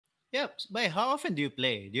Yep. By how often do you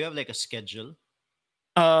play? Do you have like a schedule?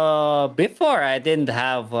 Before I didn't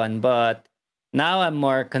have one, but now I'm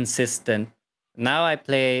more consistent. Now I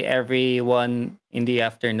play every one in the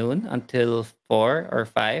afternoon until 4 or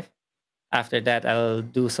 5. After that, I'll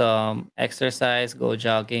do some exercise, go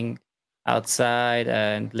jogging outside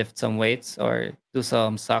and lift some weights or do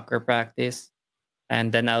some soccer practice.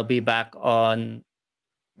 And then I'll be back on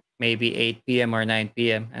maybe 8 p.m. or 9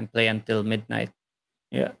 p.m. and play until midnight.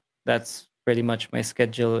 Yeah, that's pretty much my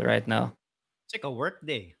schedule right now. It's like a work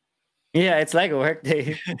day. Yeah, it's like a work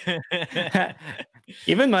day.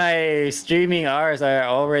 Even my streaming hours are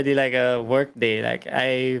already like a work day. Like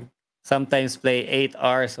I sometimes play 8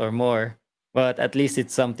 hours or more, but at least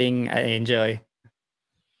it's something I enjoy.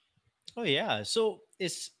 Oh yeah. So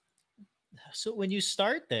when you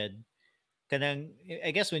started, kanang,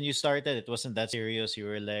 I guess when you started, it wasn't that serious. You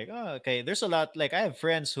were like, oh, okay. There's a lot. Like I have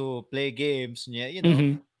friends who play games. And yeah,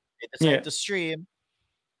 Hmm. they decide Yeah. to stream,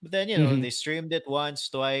 but then Hmm. they streamed it once,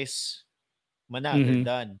 twice, mana, they're Hmm.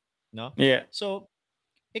 done. No. Yeah. So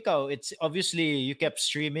ikaw, it's obviously you kept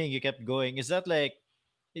streaming, you kept going. Is that like?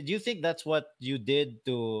 Do you think that's what you did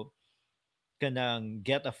to kanang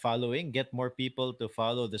get a following, get more people to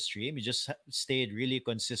follow the stream? You just stayed really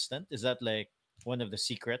consistent. Is that like one of the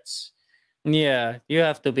secrets? Yeah. You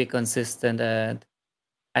have to be consistent, and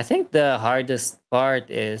I think the hardest part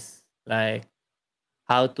is like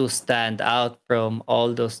how to stand out from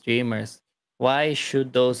all those streamers. Why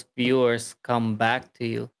should those viewers come back to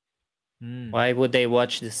you? Hmm. Why would they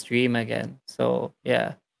watch the stream again? So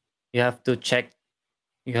yeah, you have to check.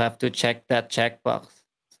 You have to check that checkbox.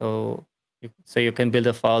 So you can build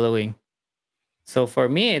a following. So for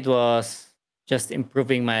me, it was just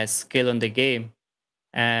improving my skill on the game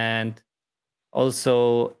and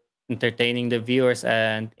also entertaining the viewers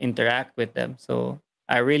and interact with them. So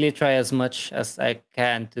I really try as much as I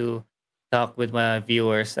can to talk with my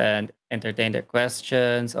viewers and entertain their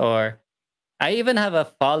questions. Or I even have a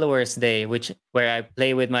followers day, which where I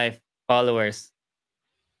play with my followers.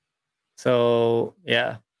 So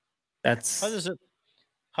yeah, How that's does it?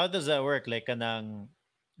 How does that work? Like kanang,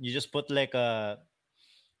 you just put like a,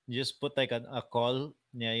 you just put like a call.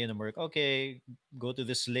 Yeah, work. Okay, go to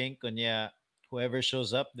this link, and yeah, whoever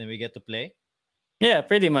shows up, then we get to play. yeah,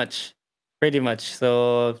 pretty much, pretty much.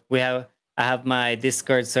 So I have my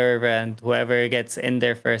Discord server, and whoever gets in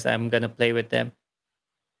there first, I'm gonna play with them.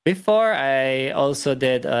 Before, I also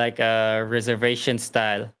did like a reservation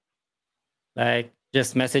style. Like,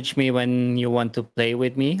 just message me when you want to play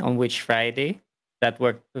with me on which Friday. That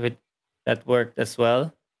worked with that worked as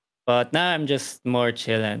well. But now I'm just more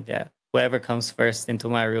chill and yeah, whoever comes first into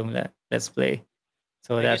my room, let's play.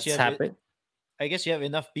 So I guess you that's have it. happened. I guess you have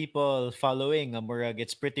enough people following. Murag,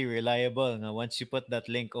 it's pretty reliable. Nga once you put that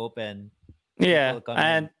link open, Yeah, people come in.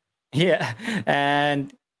 and yeah,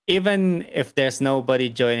 and even if there's nobody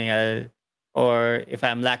joining, or if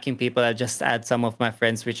I'm lacking people, I'll just add some of my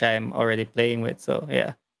friends which I'm already playing with. So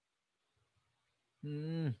yeah.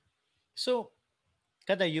 Hmm. So,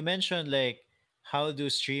 kada you mentioned like how do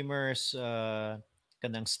streamers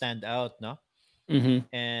kanang stand out, no? Hmm.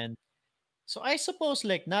 And so I suppose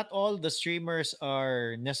like not all the streamers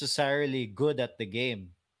are necessarily good at the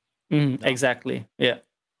game, Hmm. no? Exactly. Yeah.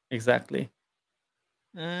 Exactly.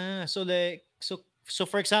 So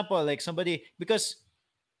for example, like somebody, because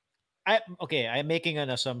I'm making an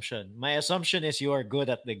assumption. My assumption is you are good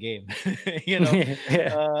at the game. you know.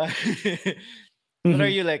 Yeah. Uh what are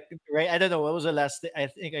Mhm. you like, right? I don't know. What was the last I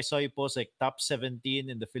think I saw you post like top 17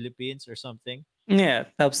 in the Philippines or something Yeah.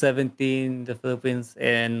 Top 17, the Philippines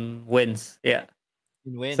and wins. Yeah.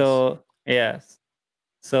 in wins. So yes.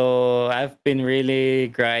 So I've been really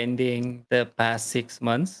grinding the past 6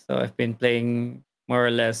 months. So I've been playing more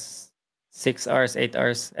or less 6 hours, 8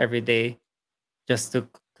 hours every day just to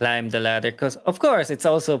climb the ladder. Because of course it's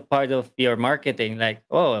also part of your marketing. Like,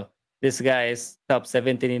 oh, this guy is top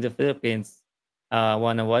 17 in the Philippines.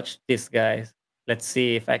 Wanna watch this guy? Let's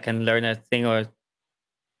see if I can learn a thing or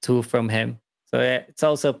two from him. So yeah, it's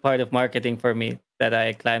also part of marketing for me that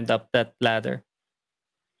I climbed up that ladder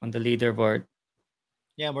on the leaderboard.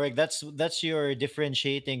 Yeah, Marek, that's your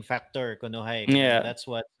differentiating factor, kunuhay. Yeah. That's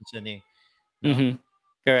what it's ani, no? Hmm.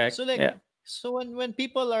 Correct. So like Yeah. so when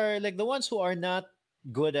people are like the ones who are not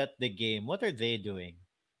good at the game, what are they doing?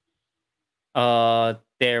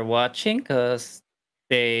 They're watching because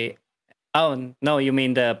they. Oh no, you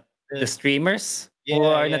mean the The, streamers who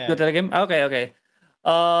yeah, are not yeah. good at the game? Okay, okay.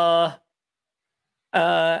 Uh,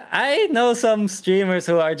 I know some streamers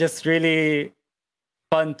who are just really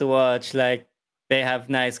fun to watch. Like they have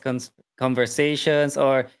nice conversations.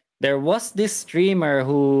 Or there was this streamer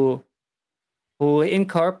who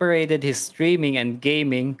incorporated his streaming and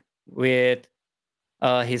gaming with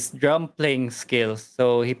his drum playing skills.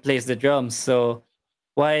 So he plays the drums. So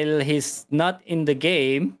while he's not in the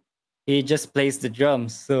game, he just plays the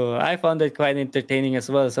drums. So I found it quite entertaining as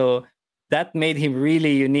well. So that made him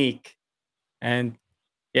really unique. And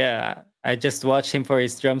yeah, I just watched him for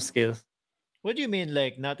his drum skills. What do you mean,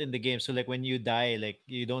 like not in the game? So like when you die, like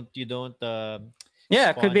you don't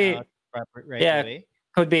Yeah, could spawn out be. right Yeah, away.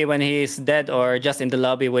 could be when he's dead or just in the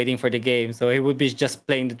lobby waiting for the game. So he would be just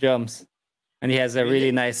playing the drums, and he has a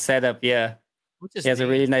really Really? nice setup. Yeah, What's he his has a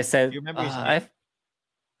really name? nice Do set. you remember his name?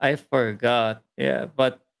 I forgot. Yeah,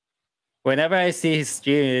 but whenever I see his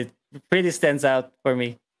stream, it pretty stands out for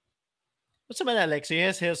me. What's the matter? Like, so he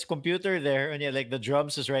has his computer there, and yeah, like the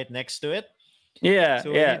drums is right next to it. Yeah,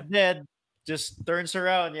 So when he's yeah, dead, just turns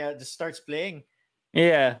around, yeah, just starts playing.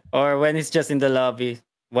 yeah. Or when he's just in the lobby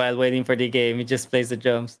while waiting for the game, he just plays the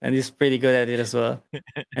drums, and he's pretty good at it as well.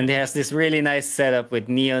 And he has this really nice setup with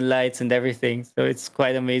neon lights and everything, so it's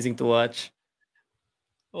quite amazing to watch.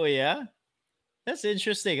 Oh yeah, that's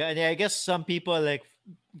interesting. And yeah, I guess some people like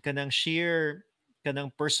kanang sheer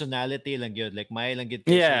kanang personality lang yun. Like may lang gid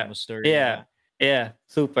kay siya Yeah, mo storya. yeah, yeah,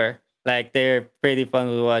 super. Like they're pretty fun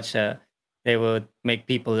to watch. They would make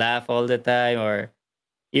people laugh all the time, or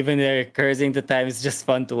even they're cursing the time. It's just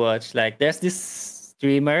fun to watch. Like there's this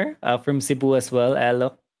streamer from Cebu as well,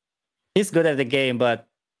 Alok. He's good at the game, but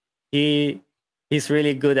he he's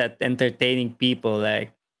really good at entertaining people.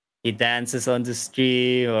 Like he dances on the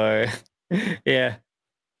stream, or yeah,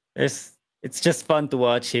 it's just fun to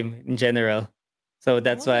watch him in general. So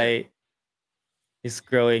that's Oh, yeah. why he's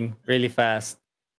growing really fast.